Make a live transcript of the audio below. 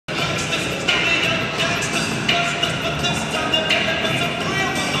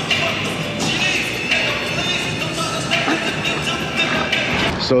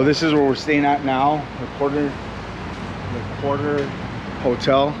So this is where we're staying at now, the quarter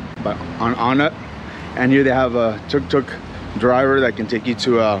hotel on it. And here they have a tuk-tuk driver that can take you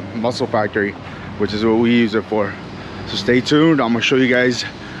to a muscle factory, which is what we use it for. So stay tuned. I'm gonna show you guys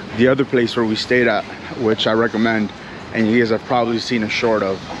the other place where we stayed at, which I recommend, and you guys have probably seen a short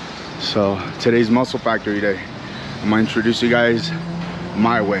of. So today's muscle factory day. I'm gonna introduce you guys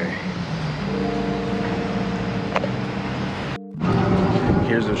my way.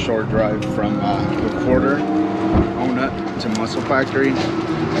 Here's a short drive from the quarter Onut to muscle factory.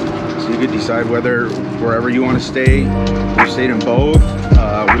 So you could decide wherever you want to stay. We've stayed in both.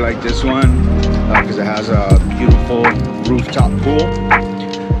 We like this one because it has a beautiful rooftop pool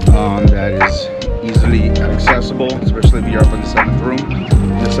that is easily accessible, especially if you're up in the seventh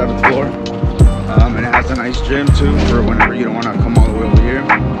floor. And it has a nice gym too for whenever you don't want to come all the way over here.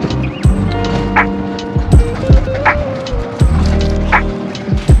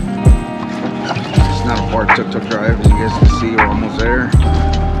 It's not a far tuk-tuk drive, as you guys can see. We're almost there.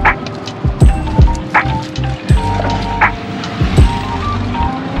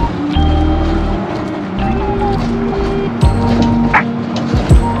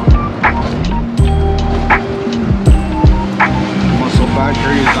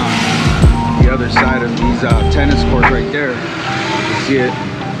 Factory is on the other side of these tennis courts right there. You can see it.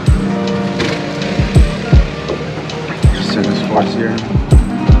 There's tennis courts here.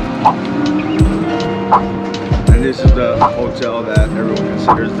 And this is the hotel that everyone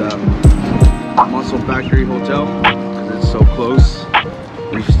considers the muscle factory hotel because it's so close.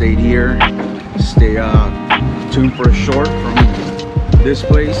 We've stayed here. Stay tuned for a short from this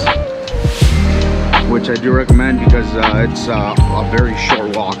place, which I do recommend because it's a very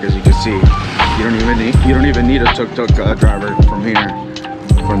short walk, as you can see. You don't even need a tuk-tuk driver from here,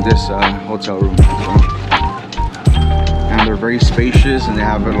 from this hotel room. And they're very spacious, and they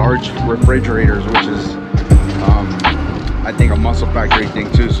have large refrigerators, which is I think a muscle factory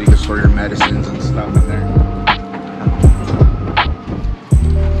thing too, so you can store your medicines and stuff in there.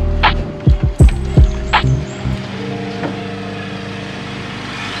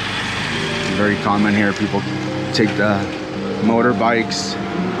 Very common here. People take the motorbikes.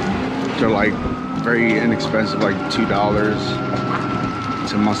 They're like very inexpensive, like $2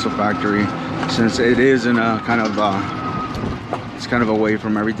 to muscle factory, since it is in a kind of it's kind of away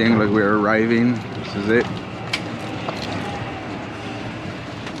from everything. Like we're arriving. This is it.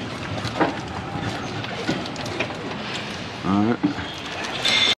 All right.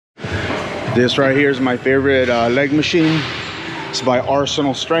 This right here is my favorite leg machine. It's by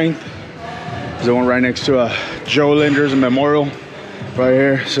Arsenal Strength. There's the one right next to Joe Linder's Memorial right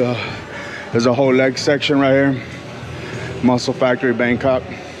here. So there's a whole leg section right here. Muscle Factory Bangkok.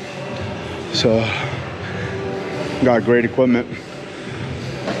 So got great equipment.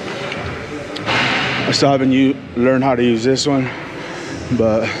 I still haven't learned how to use this one,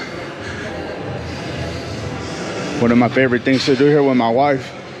 but one of my favorite things to do here with my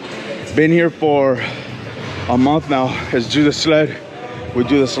wife. Been here for a month now is do the sled. We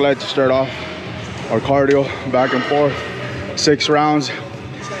do the sled to start off our cardio, back and forth, 6 rounds,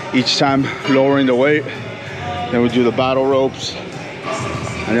 each time lowering the weight. Then we do the battle ropes,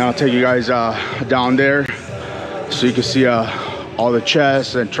 and then I'll take you guys down there so you can see all the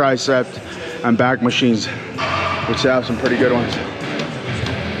chest and tricep and back machines, which have some pretty good ones.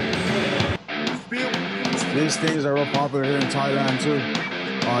 These things are real popular here in Thailand too.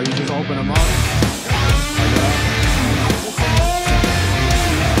 You just open them up like that.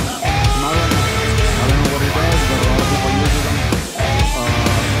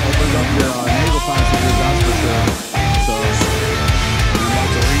 Your nasal passages, that's for sure. So I'm about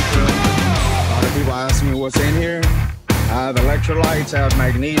to refill. A lot of people ask me what's in here. I have electrolytes, I have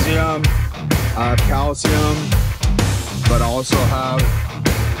magnesium, I have calcium, but I also have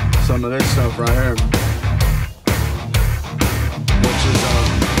some of this stuff right here, which is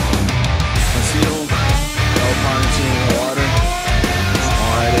acetyl L-carnitine in the water.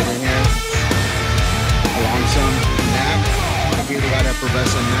 All added in here, along some nap. Here we got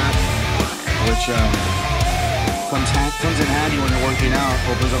effervescent nap, which comes in handy when you're working out,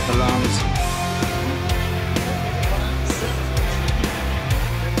 opens up the lungs.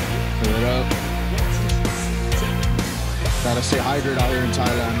 Fill it up. Gotta stay hydrated out here in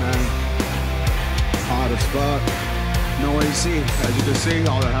Thailand, man. Hot as fuck. No AC. As you can see,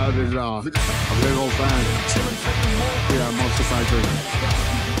 all I have is a big old fan. Yeah, muscle factory.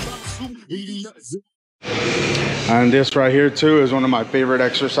 And this right here too is one of my favorite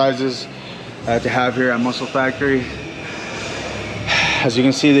exercises to have here at Muscle Factory. As you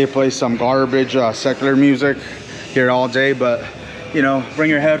can see, they play some garbage secular music here all day, but you know, bring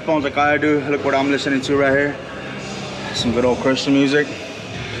your headphones like I do. Look what I'm listening to right here. Some good old Christian music.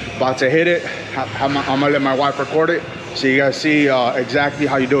 About to hit it. I'm gonna let my wife record it so you guys see exactly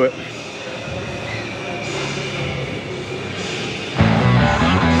how you do it.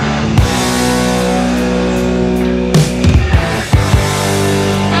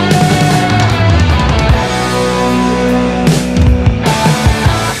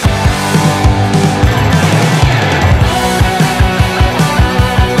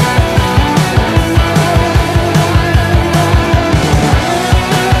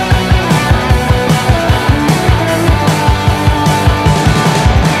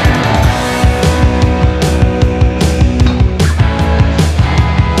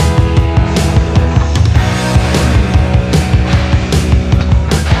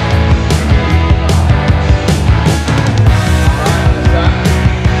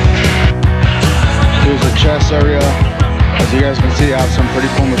 Area, as you guys can see, I have some pretty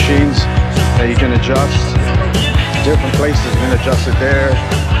cool machines that you can adjust. Different places, you can adjust it there,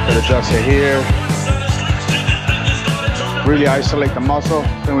 you can adjust it here. Really isolate the muscle.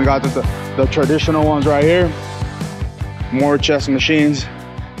 Then we got the traditional ones right here. More chest machines.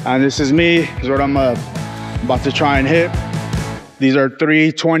 And this is me, is what I'm about to try and hit. These are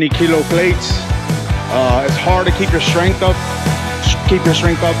 3 20-kilo plates. It's hard to keep your strength up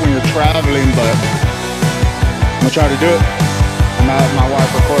when you're traveling, but I'm gonna try to do it. I'm gonna have my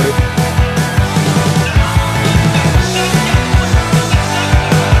wife record it.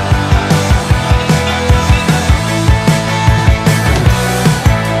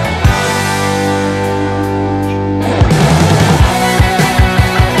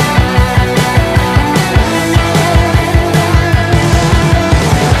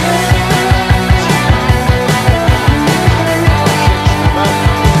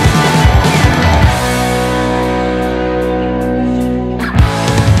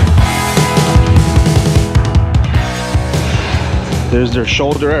 There's their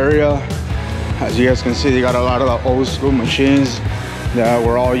shoulder area. As you guys can see, they got a lot of the old school machines that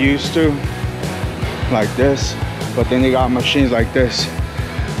we're all used to, like this. But then they got machines like this,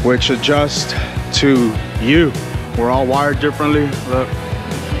 which adjust to you. We're all wired differently. Look,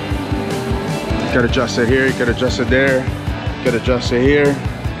 you could adjust it here, you could adjust it there, you could adjust it here.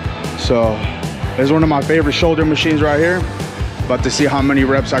 So this is one of my favorite shoulder machines right here. About to see how many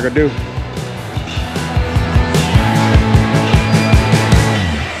reps I could do.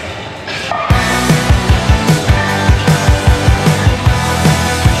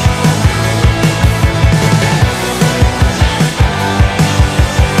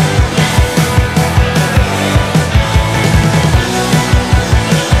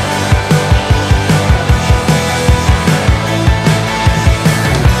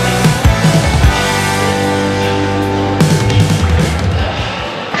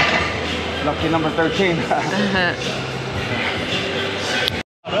 Number 13.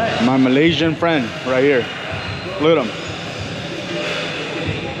 My Malaysian friend right here. Look at him.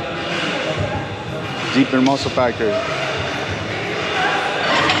 Deep in muscle factory.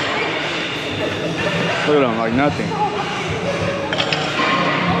 Look at him, like nothing.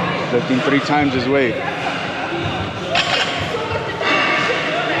 Lifting 3 times his weight.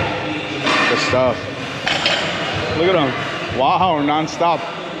 Good stuff. Look at him. Wow, non-stop.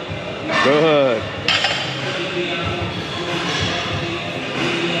 Good.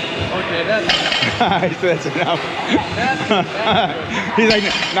 Okay, that's He said that's enough. He's like,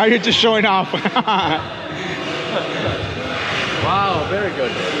 now you're just showing off. wow, very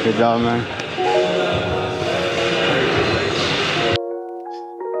good. Good job, man.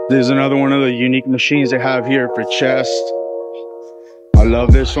 There's another one of the unique machines they have here for chest. I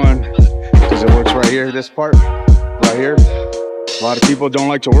love this one because it works right here, this part, right here. A lot of people don't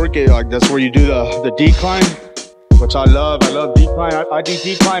like to work it, like that's where you do the decline, which I love. I love decline. I do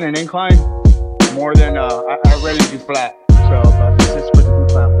decline and incline more than I rarely do flat. So but this is for the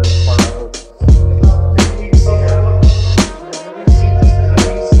decline, this part right here.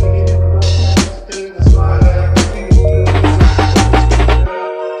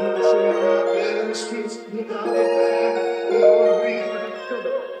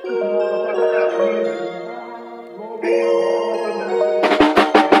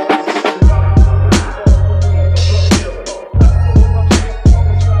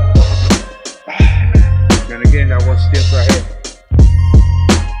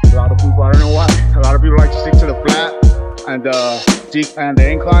 And the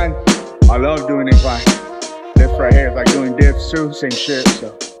incline, I love doing incline. This right here is like doing dips too, same shit.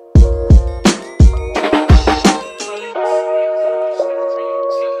 So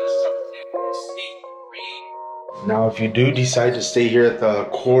Now, if you do decide to stay here at the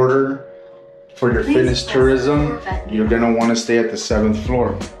quarter for your fitness tourism, you're gonna want to stay at the 7th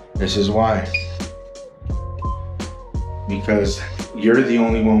floor. This is why. Because you're the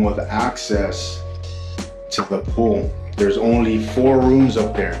only one with access to the pool. There's only 4 rooms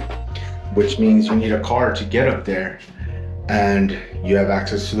up there, which means you need a car to get up there, and you have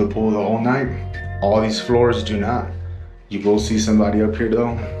access to the pool the whole night. All these floors do not. You will see somebody up here though,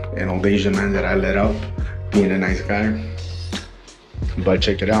 an old Asian man that I let up, being a nice guy. But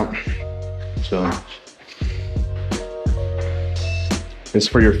check it out. So this is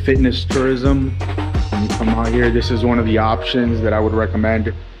for your fitness tourism. When you come out here, this is one of the options that I would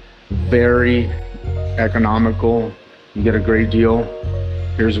recommend. Very economical. You get a great deal.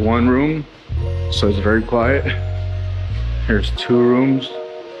 Here's 1 room, so it's very quiet. Here's 2 rooms.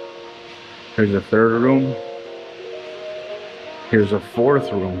 Here's a 3rd room. Here's a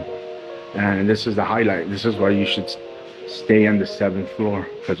 4th room. And this is the highlight. This is why you should stay on the 7th floor,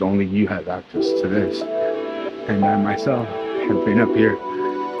 because only you have access to this. And I myself have been up here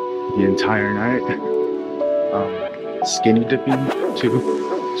the entire night, skinny dipping too.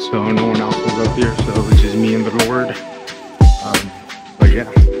 So no one else was up here, so it's just me and the Lord. But yeah,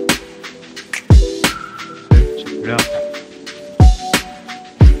 check it out.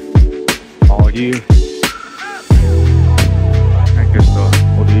 All you. I guess the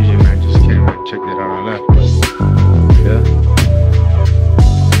old Asian man just came and checked it out on left. But yeah.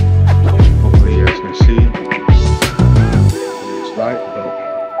 Hopefully you guys can see. It's light, but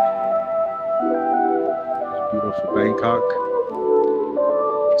it's beautiful Bangkok.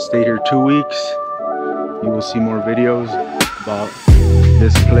 Stayed here 2 weeks. You will see more videos about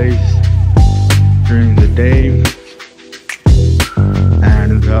this place during the day.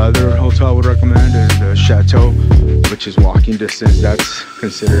 And the other hotel I would recommend is the Chateau, which is walking distance. That's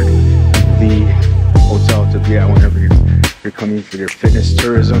considered the hotel to be at whenever you're coming for your fitness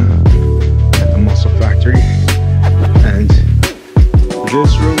tourism at the Muscle Factory. And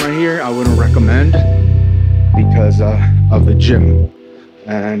this room right here I wouldn't recommend because of the gym.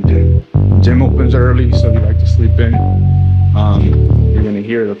 And gym opens early, so if you like to sleep in, you're gonna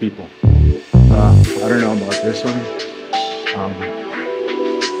hear the people. I don't know about this one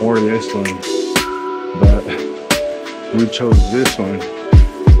or this one, but we chose this one,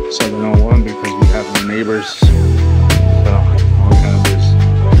 701, because we have no neighbors. So all we have is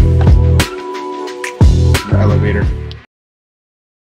the elevator.